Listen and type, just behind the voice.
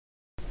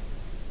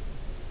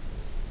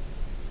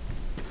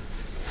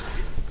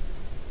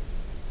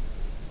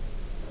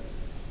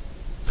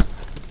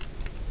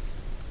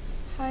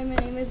Hi, my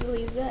name is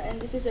Eliza,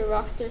 and this is a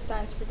Rockstar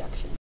Science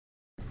production.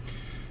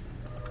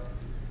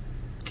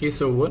 Okay,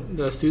 so what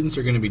the students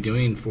are going to be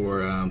doing for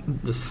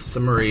this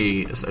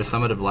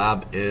summative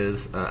lab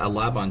is a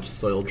lab on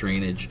soil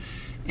drainage.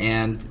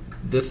 And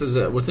this is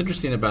what's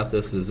interesting about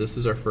this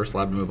is our first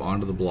lab to move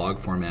onto the blog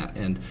format.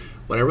 And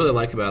what I really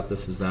like about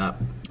this is that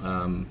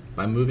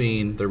by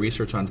moving the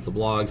research onto the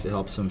blogs, it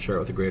helps them share it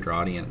with a greater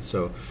audience.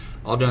 So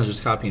all I've done is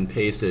just copy and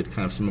pasted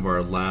kind of some of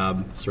our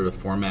lab sort of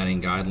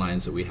formatting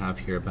guidelines that we have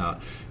here about,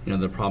 you know,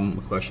 the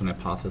problem, question,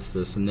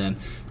 hypothesis, and then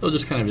they'll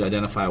just kind of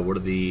identify what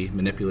are the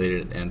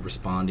manipulated and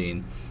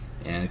responding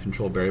and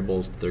control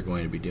variables that they're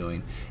going to be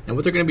doing. And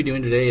what they're going to be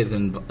doing today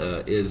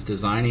is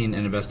designing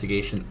an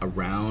investigation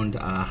around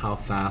how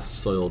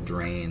fast soil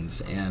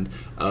drains. And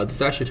this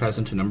actually ties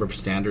into a number of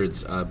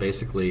standards,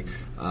 basically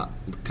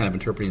kind of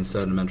interpreting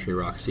sedimentary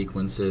rock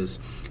sequences.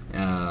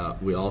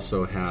 We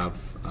also have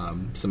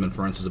some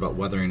inferences about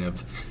weathering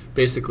of,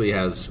 basically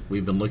as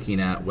we've been looking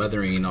at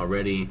weathering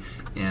already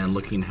and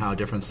looking how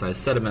different sized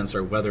sediments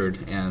are weathered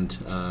and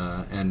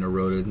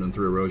eroded and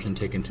through erosion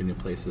taken to new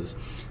places.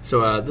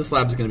 So this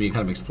lab is going to be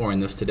kind of exploring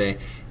this today,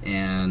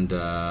 and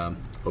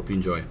hope you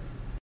enjoy.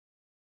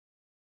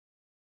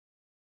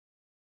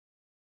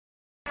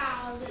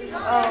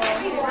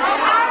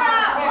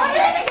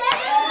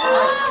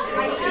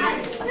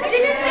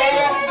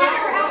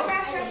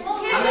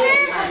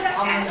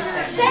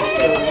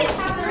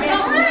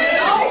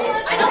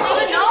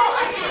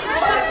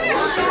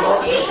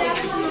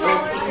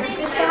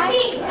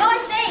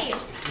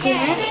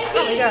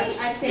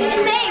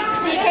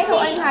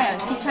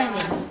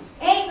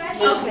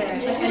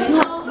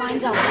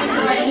 Mine's on.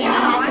 He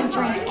hasn't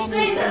drank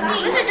anything.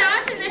 Mr.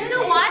 Johnson, there's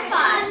still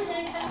Wi-Fi.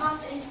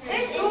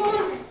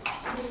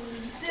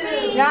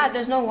 Yeah,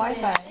 there's no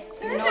Wi-Fi.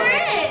 There is.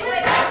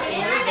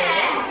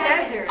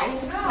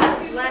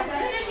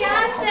 Mr.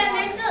 Johnson,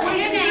 there's still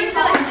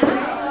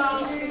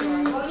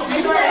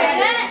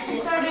internet.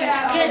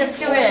 Yeah, there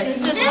still is.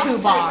 It's just 2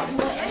 bars.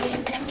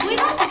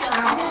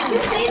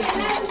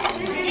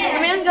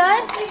 Everyone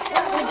good?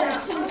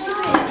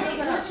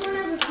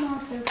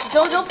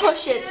 Don't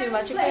push it too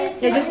much, okay?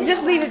 Yeah,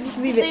 just leave it. Just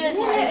leave it.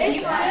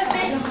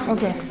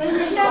 Okay.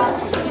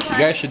 You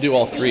guys should do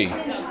all 3.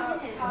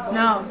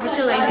 No, we're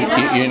too lazy.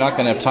 You're not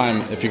going to have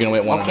time if you're going to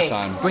wait one at a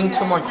time. Bring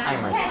 2 more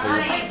timers,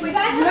 please. We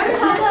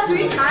got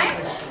 3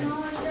 times?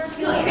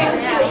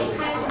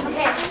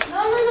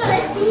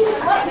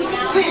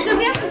 So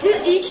we have to do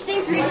each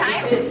thing 3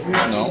 times?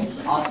 No.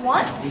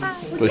 What?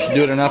 But you should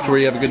do it enough to where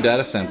you have a good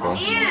data sample.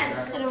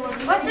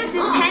 What's a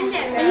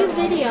dependent? Are you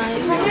videoing?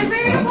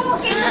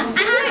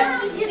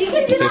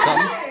 You say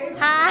something?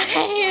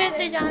 Hi,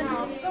 Mr. John.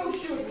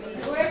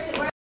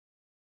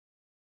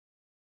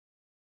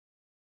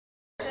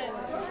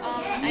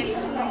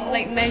 I'm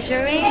like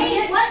measuring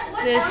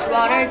this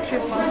water to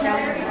fall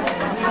down the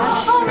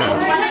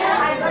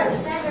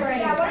first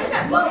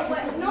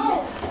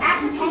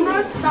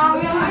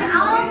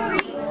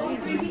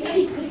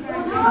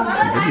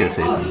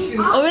Videotaping.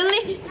 Oh,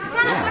 really?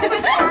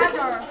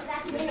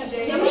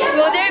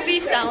 Will there be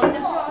sound?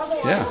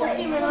 Yeah.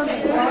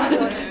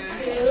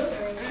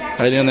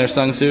 How you doing there,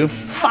 Sung Soo?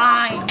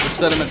 Fine. Which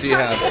sediment do you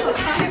have?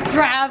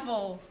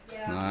 Gravel.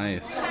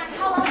 Nice.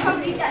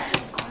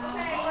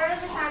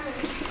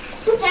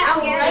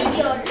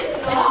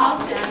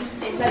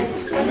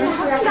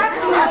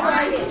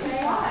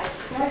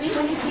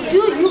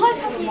 Dude, you guys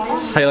have to.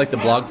 How you like the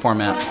blog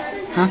format?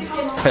 Huh?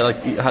 How you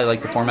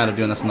like the format of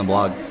doing this in the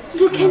blog?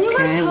 Dude, can you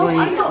guys help?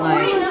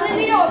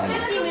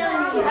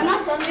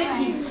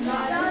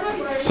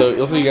 So it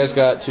looks like you guys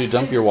got to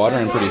dump your water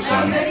in pretty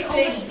soon.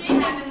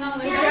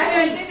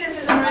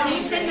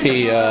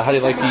 Hey, how do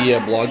you like the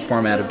blog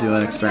format of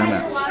doing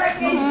experiments?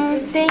 I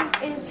think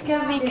it's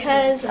good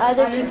because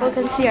other people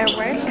can see our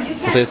work.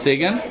 Say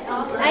again?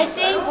 I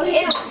think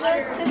it's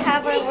good to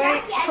have our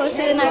work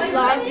posted in our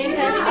blog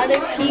because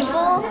other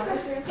people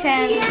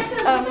can,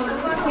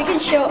 we can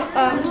show to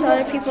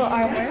other people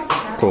our work.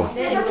 Cool.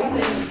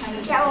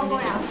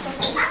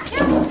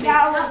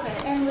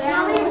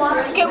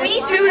 Okay, we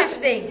need to do this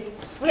thing.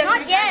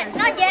 Not yet,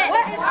 not yet.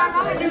 What is our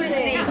Let's do this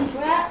thing.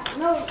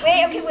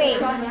 Wait, okay, wait.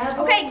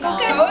 Okay, go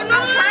get one. No.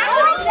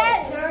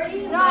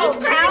 Each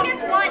person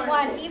gets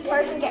one. Each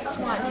person gets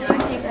one.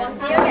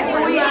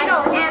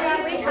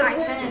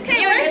 Okay,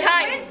 your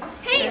time.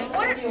 Hey,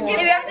 what are you? We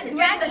have to do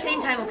it at the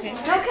same time, okay?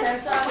 Okay,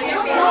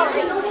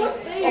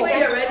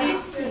 ready?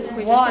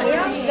 1.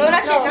 No,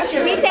 not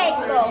yet. We say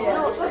go.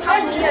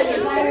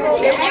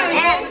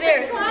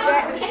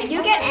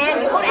 You get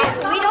and you go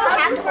and. We don't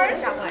have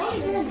first.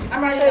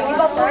 I'm ready. So you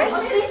go first.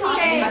 Wait,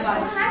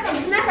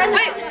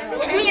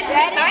 do we get the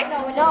same time?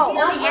 No,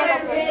 only and go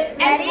first.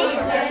 Ready,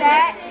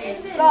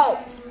 set, go.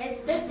 It's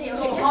 50.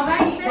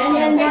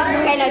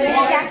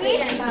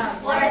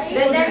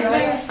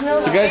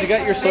 So guys, you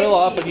got your soil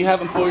off, but you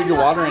haven't poured your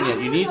water in yet.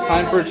 You need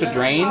time for it to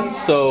drain,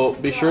 so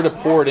be sure to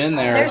pour it in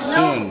there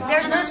soon.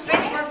 There's no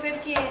space for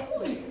 50.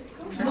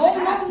 No.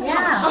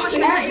 Yeah. How much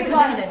space did you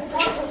put in it?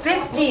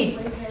 50.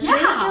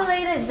 Yeah.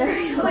 Regulated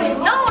very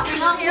well. No,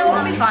 there's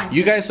it'll be fine.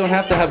 You guys don't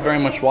have to have very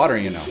much water,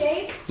 you know.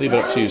 Leave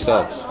it up to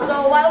yourselves.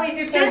 So why don't we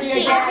do 30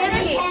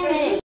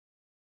 again?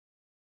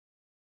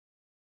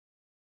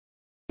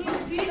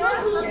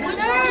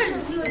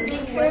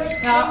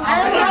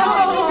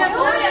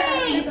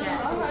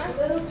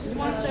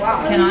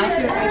 Can I?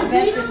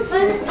 Wait,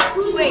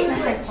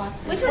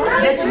 which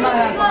one? This is my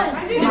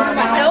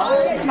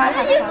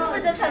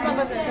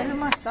This is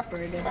my supper.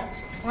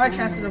 What are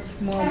chances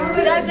of more?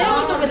 Did I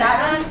look over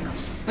that one?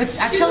 It's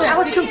actually. I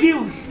was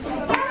confused.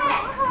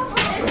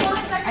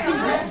 I think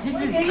this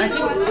is.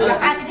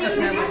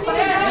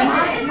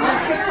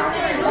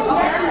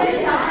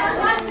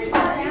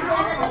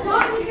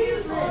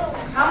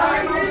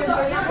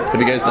 Have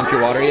you guys dumped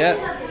your water yet?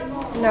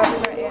 No,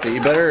 not yet. Okay,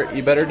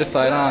 you better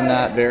decide on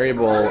that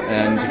variable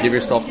and give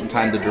yourself some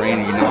time to drain.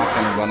 You're not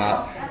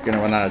going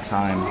to run out of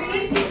time.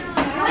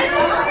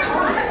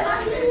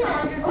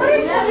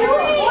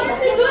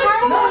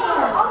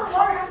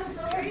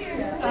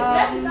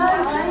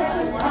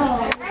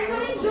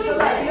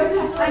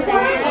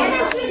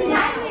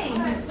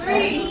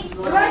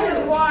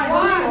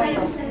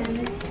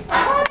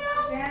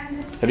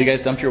 Have you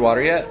guys dumped your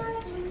water yet?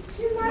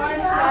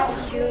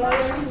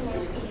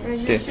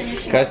 Okay,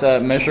 guys,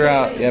 measure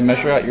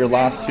out your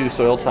last 2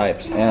 soil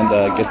types and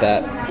get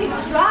that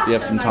so you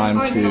have some time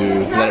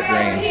to let it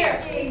drain.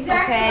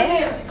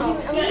 Okay.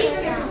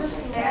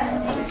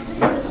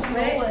 This is the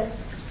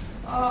slowest.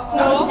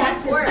 No,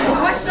 that's the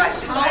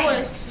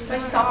slowest. Do I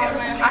stop it?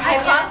 I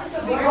thought this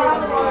is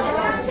wrong.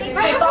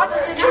 I thought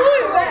this is too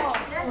wrong.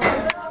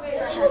 Wait,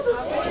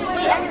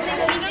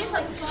 you guys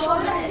like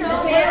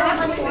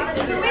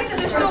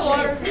there's still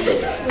water.